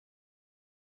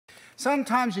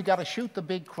Sometimes you got to shoot the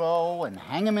big crow and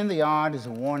hang him in the yard as a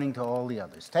warning to all the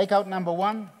others. Take out number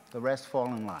one, the rest fall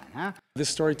in line, huh? This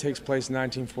story takes place in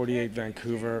 1948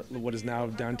 Vancouver, what is now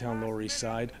downtown Lower East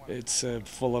Side. It's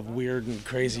full of weird and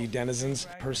crazy denizens.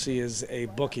 Percy is a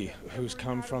bookie who's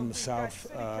come from the south,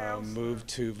 moved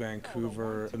to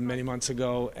Vancouver many months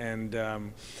ago, and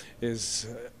is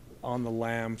on the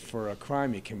lam for a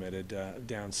crime he committed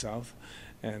down south.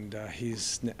 And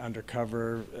he's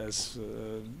undercover as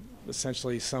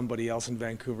essentially somebody else in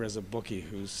Vancouver as a bookie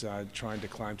who's trying to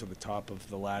climb to the top of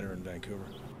the ladder in Vancouver.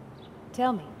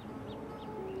 Tell me,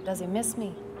 does he miss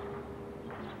me?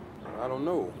 I don't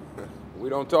know. We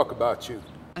don't talk about you.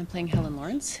 I'm playing Helen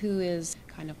Lawrence, who is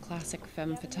kind of classic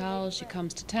femme fatale. She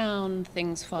comes to town,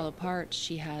 things fall apart,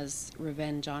 she has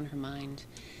revenge on her mind,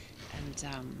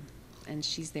 and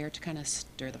she's there to kind of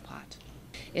stir the pot.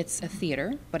 It's a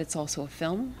theater, but it's also a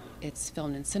film. It's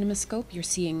filmed in CinemaScope. You're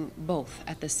seeing both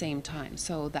at the same time.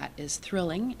 So that is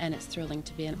thrilling, and it's thrilling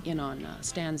to be in on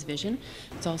Stan's vision.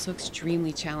 It's also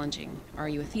extremely challenging. Are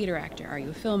you a theater actor? Are you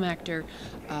a film actor?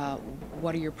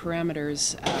 What are your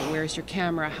parameters? Where's your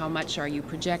camera? How much are you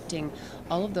projecting?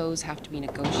 All of those have to be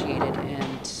negotiated,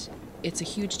 and it's a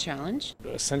huge challenge.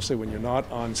 Essentially, when you're not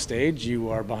on stage, you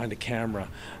are behind a camera,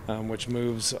 which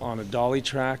moves on a dolly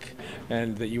track,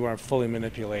 and that you are fully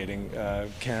manipulating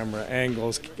camera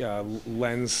angles,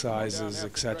 lens sizes,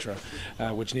 etc.,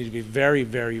 which need to be very,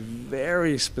 very,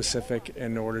 very specific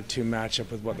in order to match up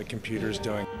with what the computer's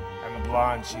doing. And the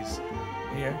blonde, she's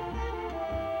here.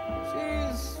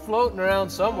 She's floating around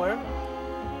somewhere.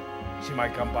 She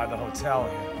might come by the hotel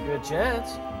here. Good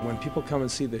chance. When people come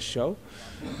and see this show,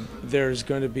 there's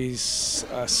going to be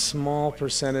a small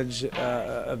percentage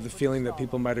of the feeling that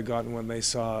people might have gotten when they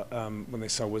saw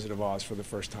Wizard of Oz for the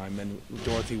first time, and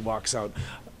Dorothy walks out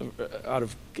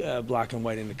of black and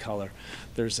white into color.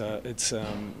 It's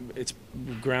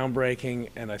groundbreaking,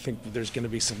 and I think there's going to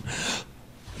be some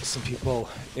people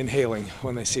inhaling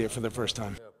when they see it for the first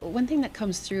time. One thing that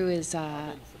comes through is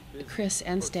Chris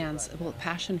and Stan's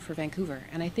passion for Vancouver,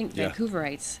 and I think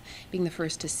Vancouverites, being the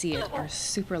first to see it, are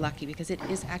super lucky because it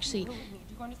is actually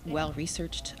well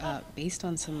researched, based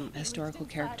on some historical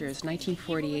characters.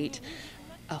 1948,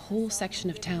 a whole section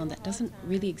of town that doesn't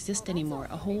really exist anymore,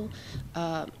 a whole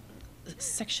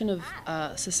section of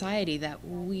society that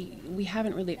we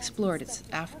haven't really explored. It's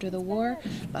after the war,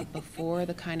 but before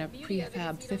the kind of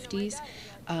prefab 50s.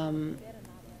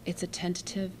 It's a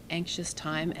tentative, anxious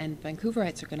time, and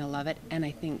Vancouverites are going to love it, and I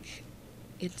think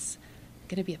it's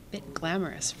going to be a bit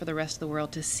glamorous for the rest of the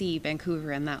world to see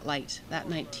Vancouver in that light, that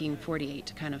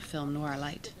 1948 kind of film noir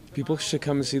light. People should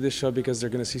come and see this show because they're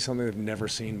going to see something they've never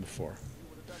seen before.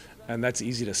 And that's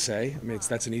easy to say. I mean,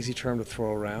 that's an easy term to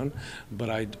throw around, but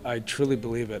I truly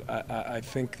believe it. I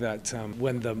think that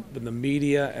when the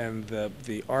media and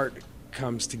the art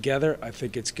comes together, I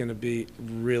think it's going to be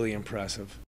really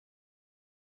impressive.